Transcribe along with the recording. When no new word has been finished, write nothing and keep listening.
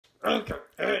Welcome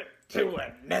to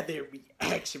another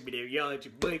reaction video, y'all. It's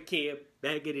your boy Cam,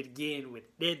 back at it again with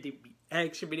another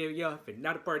reaction video, y'all. If you're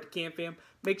not a part of the Cam fam,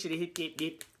 make sure to hit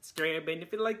that subscribe button.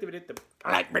 If you like the video, hit the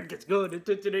like button. Let's go.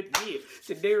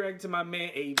 Today, reacting to my man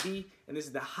AB, and this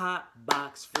is the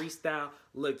Hotbox Freestyle.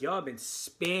 Look, y'all been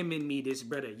spamming me this,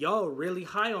 brother. Y'all really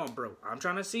high on bro. I'm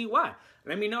trying to see why.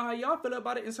 Let me know how y'all feel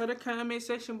about it inside the comment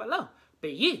section below.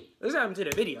 But yeah, let's dive into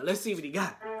the video. Let's see what he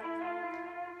got.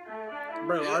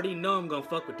 Bro, I already know I'm gonna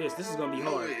fuck with this. This is gonna be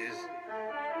hard.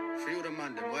 Free all the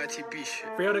man, them YTB shit.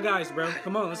 Free all the guys, bro.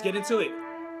 Come on, let's get into it.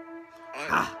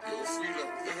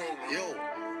 Yo.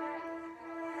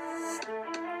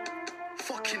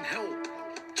 Fucking hell.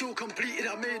 Joe completed,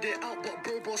 I made it out,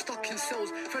 but bro stuck in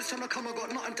cells. First time I come, I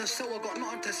got nothing to sell, I got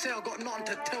nothing to say, I got nothing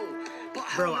to tell. But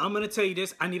bro, I'm gonna tell you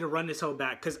this, I need to run this whole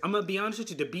back, because I'm gonna be honest with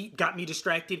you, the beat got me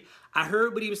distracted. I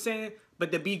heard what he was saying,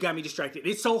 but the beat got me distracted.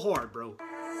 It's so hard, bro.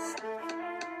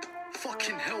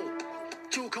 Fucking hell.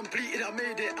 Joe completed, I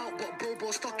made it out, but bro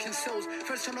stuck in cells.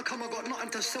 First time I come, I got nothing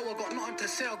to sell, I got nothing to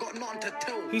say, I got nothing to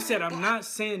tell. He said, I'm not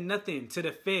saying nothing to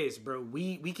the feds, bro.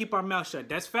 We keep our mouth shut.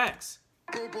 That's facts.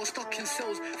 Bro stuck in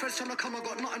cells. First time I come, I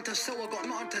got nothing to sell, I got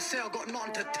nothing to say, I got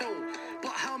nothing to tell.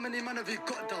 But how many men have you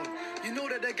got down? You know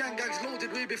that the gangs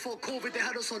loaded way before COVID, they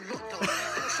had us on lockdown.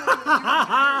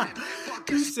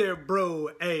 He said, bro,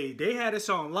 hey, they had us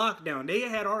on lockdown. They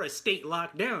had our estate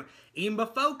locked down. Even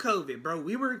before COVID, bro.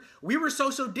 We were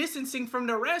social distancing from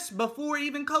the rest before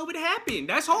even COVID happened.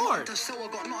 That's hard. To sell, I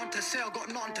got nothing to say, I got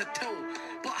nothing to tell.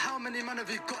 But how many men have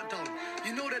you got down?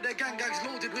 You know that the gangs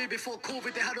loaded way before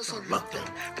COVID, they had us on lockdown.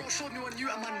 Bro showed me when you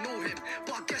and man know him,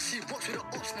 but I guess he works with the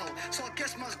ops now. So I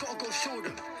guess man's gotta go show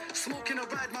them. Smoking a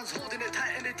ride, man's holding it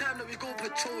tight anytime that we go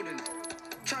patrolling.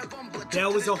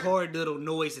 That was a hard little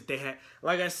noise that they had.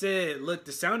 Like I said, look,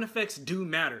 the sound effects do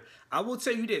matter. I will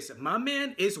tell you this, my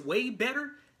man is way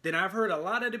better than I've heard a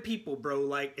lot of the people, bro.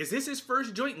 Like, is this his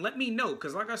first joint? Let me know,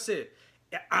 because like I said,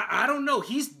 I don't know.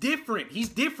 He's different. He's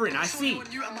different. I see.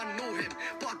 You and man know him,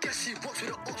 but I guess he works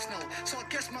with the ops now. So I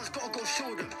guess man's gotta go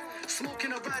show them.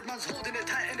 Smoking a ride, man's holding it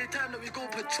tight anytime that we go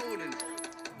patrolling.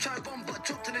 Try one but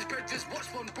dropped in his bed, just watch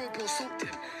one bro soaked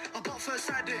him. About first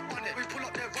side they on it. We pull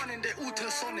up, they're running, they all turn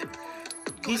sonic.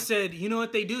 He said, you know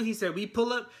what they do? He said, we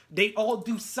pull up, they all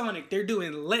do sonic. They're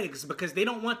doing legs because they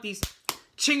don't want these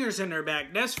chingers in their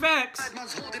back. That's facts.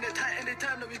 Man's holding it tight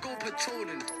anytime that we go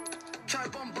patrolling. Try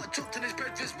one but dropped in his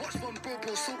bed, just watch one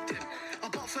bro soaked him.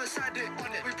 About first side they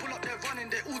on it. We pull up, they're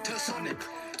running, they all turn sonic.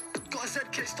 Got a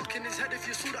ZK stuck in his head, if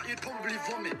you saw that you'd probably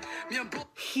vomit. Me and bro.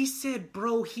 He said,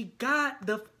 bro, he got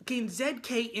the fucking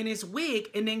ZK in his wig,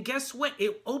 and then guess what?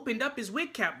 It opened up his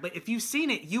wig cap, but if you've seen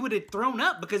it, you would have thrown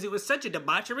up because it was such a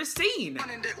debaucherous scene. Got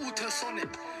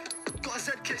a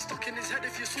ZK stuck in his head,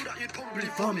 if you saw that you'd probably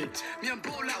vomit. Me and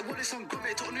bro like Wallace on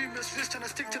Gromit, got numerous wrists trying to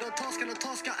stick to the task, and the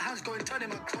task at hand's going turn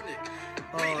him chronic.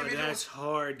 Oh, that's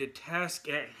hard. The task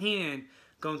at hand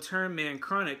gonna turn man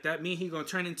chronic. That means he's gonna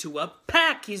turn into a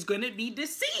pack. He's gonna be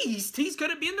deceased. He's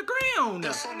gonna be in the ground.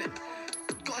 Got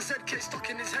a ZK stuck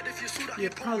in his head, if you saw that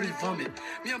you'd probably vomit.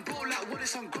 Me and bro like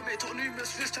Wallace on Gromit, got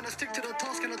numerous wrists trying to stick to the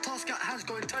task, and the task at hand's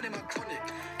going turn him chronic.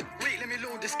 Wait, let me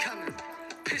load this cannon.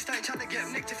 Pissed, I ain't trying to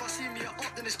get nicked. If I see me up,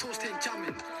 then this toast ain't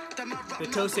jamming. The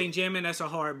toast ain't jamming, that's a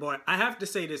hard boy. I have to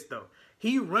say this though.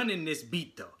 He running this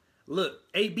beat though. Look,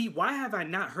 AB, why have I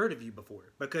not heard of you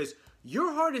before? Because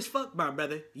you're hard as fuck, my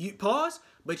brother. You pause,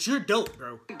 but you're dope,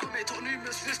 bro.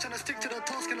 Numerous wrists trying to stick to the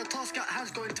task, and the task at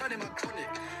hand's going turn him chronic.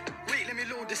 Wait, let me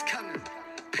load this cannon.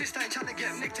 Pissed, I ain't trying to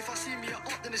get nicked. If I see me up,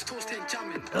 then this toast ain't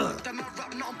jamming. That man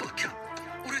rap nothing but cap.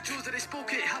 All the drills that they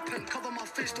spoke, it happened. Cover my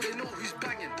face, so they know who's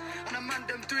banging. And a man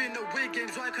them doing away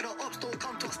games, why could the ops don't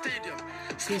come to our stadium?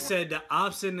 He said the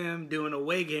ops and them doing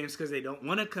away games because they don't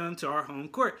want to come to our home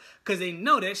court. Because they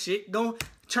know that shit gon'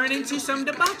 turn into some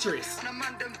debaucherous. And a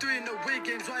man them doing away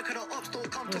games, why could the ops don't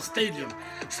come to our stadium?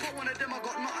 Spot one of them, I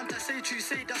got nothing to say to you,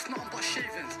 say that's nothing but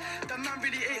shavings. The man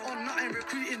really ain't on nothing,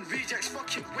 recruiting rejects,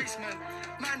 fucking waste man.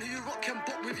 Man who you rock can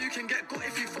bot with, you can get got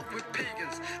if you fuck with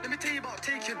pagans. Let me tell you about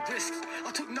taking risks.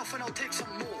 I took nothing, I'll take some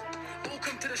more.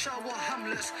 Welcome to the shower,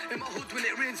 hamless. In my hood, when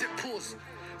it rains, it pours.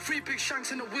 3 big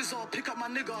shanks in the wizard, pick up my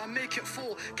nigga and make it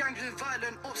 4. Gangs with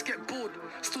violent, ops get bored.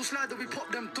 Still slide that we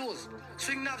pop them doors.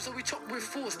 Swing knives so we chop with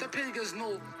force, the pagans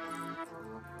know.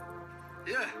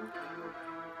 Yeah.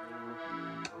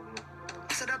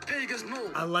 That pagans know.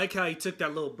 I like how he took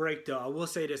that little break though. I will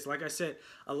say this, like I said,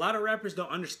 a lot of rappers don't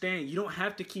understand. You don't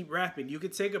have to keep rapping. You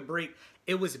could take a break.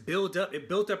 It was built up. It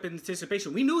built up in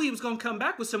anticipation. We knew he was gonna come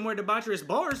back with some more debaucherous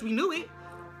bars. We knew it.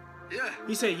 Yeah.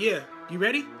 He said, yeah. You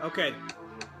ready? Okay.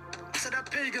 I said that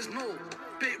pagans know.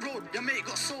 Bait road, your mate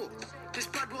got soaked. This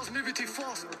bad was moving too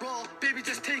fast, bro. Baby,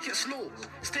 just take it slow.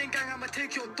 Stay in gang, I'ma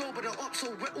take your door, but the ops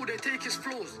so wet, all they take is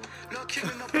flows. Look,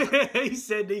 killing the He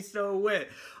said they so wet.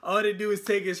 All they do is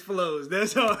take his flows.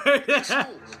 That's all.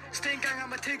 Stay in gang,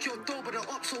 I'ma take your door, but the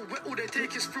ops so wet, all they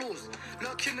take is flows.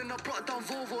 Look, killing the brought down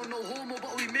Volvo, no homo,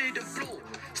 but we made it flow.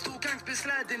 Still gangs been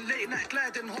sliding, late night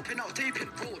gliding, hopping out, taping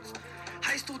roads.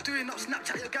 How you still doing up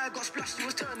Snapchat? Your guy got splashed, he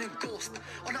was turning ghost.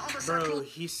 On the other side, bro,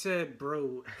 he said,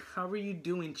 bro, how are you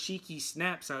doing cheeky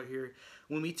snaps out here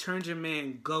when we turned your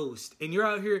man ghost? And you're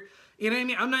out here, you know what I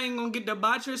mean? I'm not even gonna get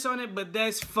debaucherous on it, but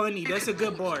that's funny. That's a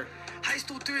good bar. How you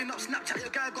still doing up Snapchat? Your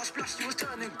guy got splashed, he was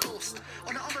turning ghost.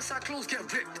 On the other side, clothes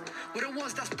get ripped. We're the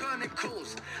ones that's burning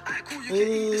clothes. Alright, cool, you can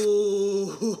eat this.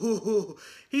 Ooh.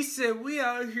 He said, we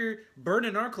out here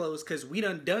burning our clothes because we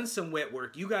done some wet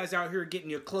work. You guys out here getting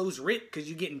your clothes ripped because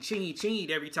you getting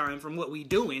chingy every time from what we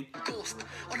doing. Ghost.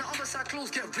 On the other side, clothes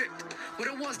get ripped.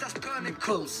 We're the ones that's burning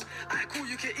clothes. Alright, cool,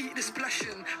 you can eat this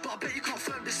splashing, but I bet you can't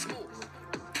firm this smoke.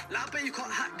 Like, I bet you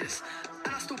can't hack this.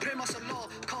 And I still pray my salah.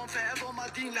 Can't forever on my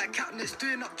deen like Katniss.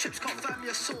 Doing up chips, can't find me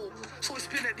a soul. So it's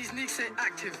been that these niggas ain't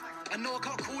active. I know I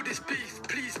can't call this beef.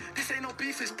 Please, this ain't no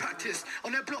beef, it's practice.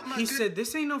 On their block, man. He said,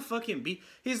 this ain't no fucking beef.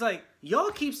 He's like,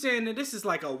 y'all keep saying that this is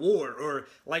like a war or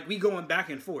like we going back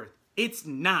and forth. It's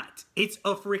not. It's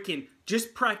a freaking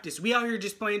just practice. We out here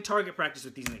just playing target practice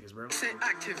with these niggas, bro. This ain't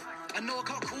active. I know I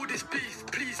can't call this beef.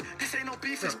 Please, this ain't no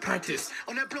beef, it's practice.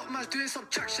 On their block, man's doing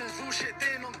subtractions. Real shit,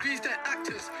 they ain't on grease, they're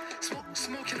actors.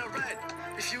 Smoking a ride.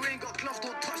 If you ain't got gloves,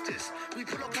 don't touch this. We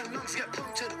pull up and lungs get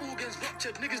punctured, organs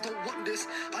ruptured. Niggas don't want this.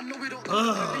 I know we don't call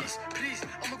the police. Please,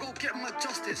 I'ma go get my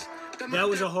justice. That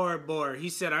was a hard bar. He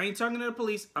said, I ain't talking to the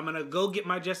police. I'm gonna go get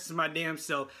my justice my damn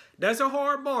self. That's a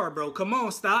hard bar, bro. Come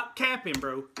on, stop capping,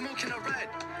 bro. Smoking a ride.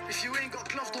 If you ain't got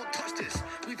gloves, don't touch this.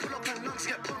 We pull up and lungs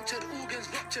get punctured, organs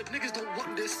ruptured. Niggas don't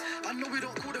want this. I know we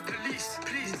don't call the police.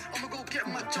 Please, I'ma go get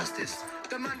my justice.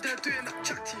 The man they're doing up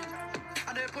chatty,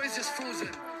 and their boys just frozen.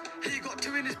 He got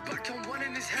two in his back and one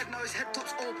in his head. Now his head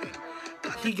top's open.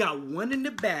 He got one in the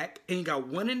back and he got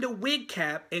one in the wig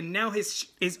cap, and now his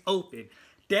is open.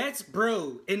 That's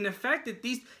bro. And the fact that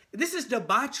this is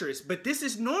debaucherous, but this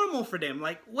is normal for them.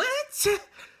 Like, what?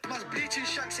 My bleaching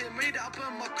shacks here made it up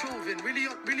on my clothing. Really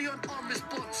on arm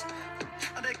response.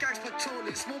 And their gangs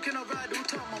patrolling. Smoking a ride all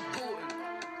time I'm potent.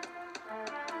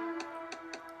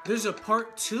 There's a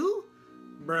part 2?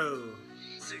 Bro.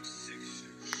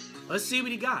 Let's see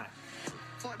what he got.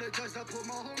 Fuck the judge that put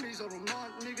my homies on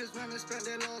remand. Niggas when they spent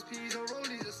their last P's or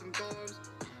rollies or some guns.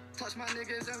 Touch my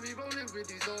niggas and we rolling with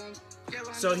these arms.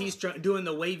 So he's doing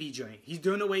the wavy joint. He's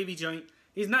doing the wavy joint.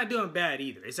 He's not doing bad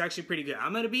either. It's actually pretty good.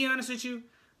 I'm going to be honest with you.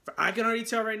 I can already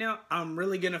tell right now, I'm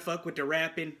really going to fuck with the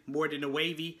rapping more than the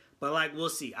wavy. But like, we'll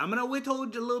see. I'm going to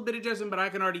withhold a little bit of judgment, but I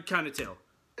can already kind of tell.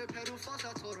 Pedal fast,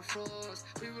 I told the frost.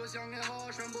 We was young and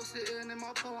harsh, Rambo sitting in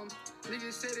my palm.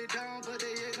 Niggas sit it down, but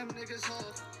they hate them niggas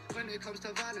off. When it comes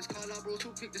to violence, call out bros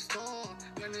who pick the star.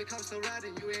 When it comes to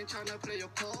riding, you ain't tryna play your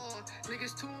part.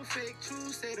 Niggas too fake, true,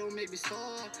 say don't make me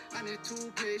start. I need two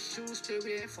pair shoes, straight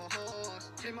we ain't for horse.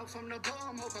 Came up from the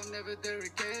bottom, hope I'm never there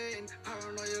again.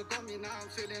 Paranoia got me, now I'm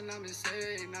feeling I'm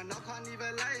insane. And I can't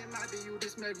even lie, it might be you,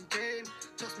 this Mary Jane.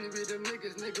 Trust me with them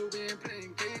niggas, nigga, we ain't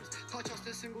playing games. Can't trust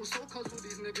a single soul, cause all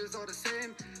these niggas are the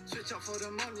same. Switch up for the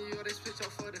money or they switch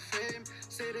up for the fame.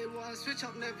 Say they want switch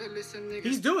up, never listen, niggas.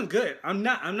 He's doing good. I'm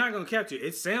not gonna cap you.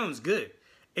 It sounds good.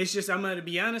 It's just, I'm gonna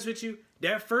be honest with you.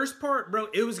 That first part, bro,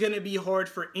 it was gonna be hard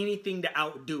for anything to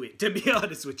outdo it, to be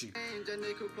honest with you. And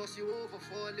they could cross you over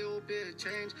for a little bit of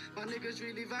change. My niggas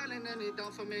really violent and they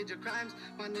down for major crimes.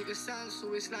 My niggas sound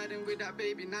so we sliding with that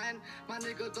baby 9. My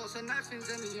nigga dots and knifings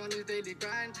and he on his daily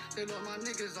grind. They lock my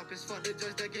niggas up, it's for the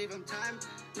judge that gave him time.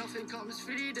 Nothing comes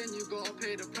free, then you gotta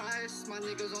pay the price. My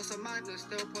niggas on some madness,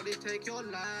 they'll probably take your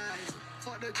life.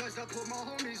 Fuck the judge that put my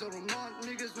homies on remand.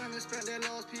 Niggas when they spent their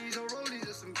last P's or rollies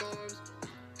or some guns.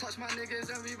 Touch my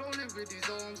niggas and we rolling with these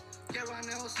arms. Get right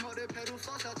now, smoke the pedal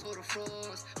fast, I told the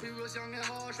frost. We was young and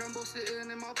harsh, Rambo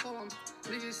sitting in my palm.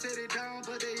 Niggas sit it down,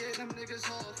 but they hate them niggas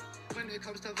off. When it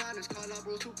comes to violence, call out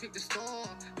bros who pick the star.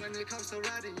 When it comes to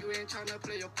riding, you ain't tryna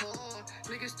play your part.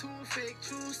 Niggas too fake,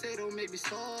 true, say don't make me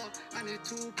start. I need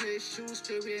two pair shoes,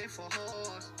 straight we ain't for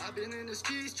horse. I've been in the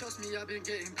streets, trust me, I've been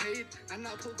getting paid. And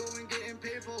I put going getting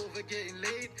paper over getting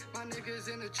laid. My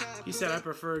niggas in the trap. He said, I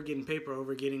prefer getting paper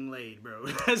over getting laid, bro.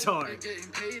 That's hard.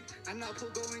 Getting paid, and I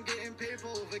put going getting paper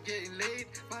over getting laid.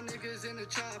 My niggas in the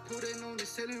trap, putting on the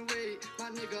selling weight. My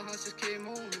nigga Hans just came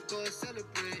home, we gotta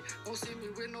celebrate. Won't see me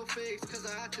with no fakes, cause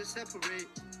I had to separate.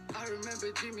 I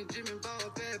remember dreaming about a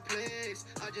better place.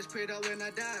 I just pray that when I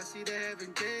die, I see the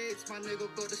heaven gates. My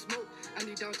nigga got the smoke, and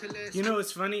he down to less. You know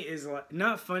what's funny is, like,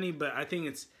 not funny, but I think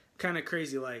it's kind of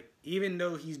crazy. Like, even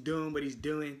though he's doing what he's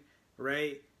doing,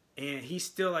 right? And he's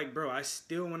still like, bro, I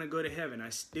still want to go to heaven. I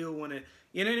still want to,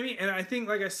 you know what I mean? And I think,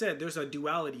 like I said, there's a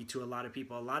duality to a lot of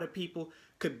people. A lot of people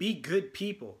could be good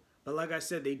people, but like I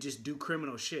said, they just do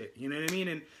criminal shit. You know what I mean?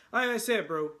 And like I said,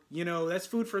 bro, you know, that's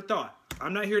food for thought.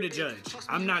 I'm not here to judge.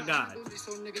 I'm not God.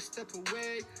 So niggas step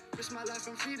away. Risk my life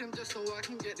and freedom just so I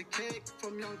can get the cake.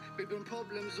 From young, big been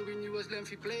problems, all we knew was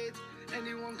lengthy blades.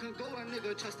 Anyone can go, a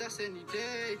nigga trust us any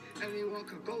day. Anyone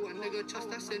can go, a nigga trust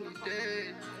us any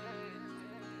day.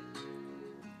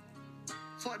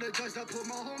 Fuck the judge that put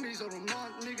my homies on a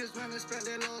month. Niggas when they spent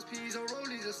their last P's on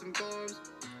rollies or some guns.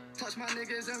 Touch my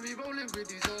niggas and we rolling with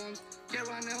these arms. Get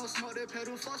right now, smoke the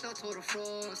pedal fast out to the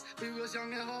frost. We was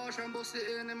young and harsh, Rambo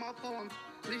sitting in my palm.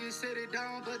 Niggas sit it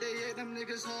down, but they hate them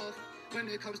niggas off. When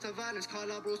it comes to violence,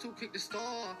 call out bros too quick to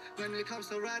start. When it comes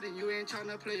to riding, you ain't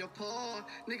tryna play your part.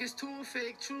 Niggas too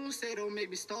fake, true, say don't make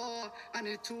me start. I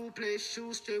need to play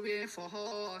shoes, straight we ain't for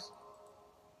horse.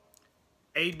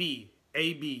 AB,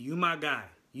 you my guy.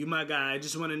 You my guy. I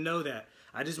just want to know that.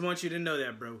 I just want you to know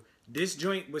that, bro. This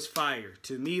joint was fire.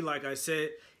 To me, like I said,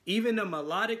 even the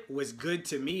melodic was good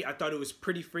to me. I thought it was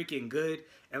pretty freaking good.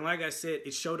 And like I said,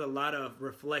 it showed a lot of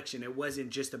reflection. It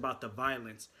wasn't just about the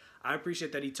violence. I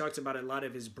appreciate that he talks about a lot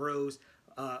of his bros,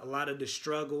 a lot of the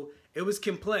struggle. It was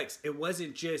complex. It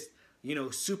wasn't just, you know,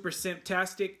 super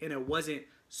simptastic, and it wasn't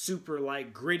super,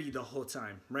 like, gritty the whole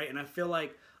time, right? And I feel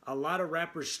like a lot of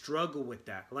rappers struggle with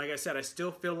that. Like I said, I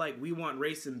still feel like We Want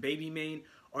Race and Baby Mane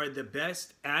are the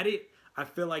best at it. I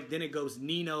feel like then it goes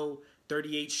Nino,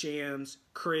 38 Shams,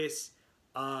 Chris,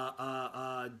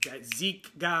 that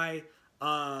Zeke guy,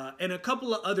 and a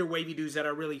couple of other wavy dudes that I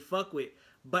really fuck with.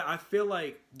 But I feel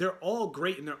like they're all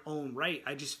great in their own right.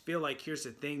 I just feel like, here's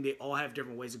the thing, they all have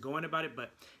different ways of going about it.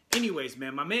 But anyways,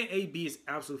 man, my man AB is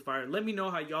absolute fire. Let me know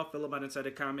how y'all feel about it inside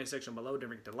the comment section below. Don't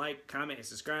forget to like, comment, and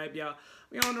subscribe, y'all.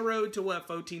 We on the road to, what,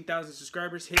 14,000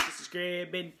 subscribers. Hit the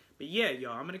subscribe button. But yeah,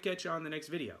 y'all, I'm going to catch y'all on the next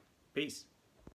video. Peace.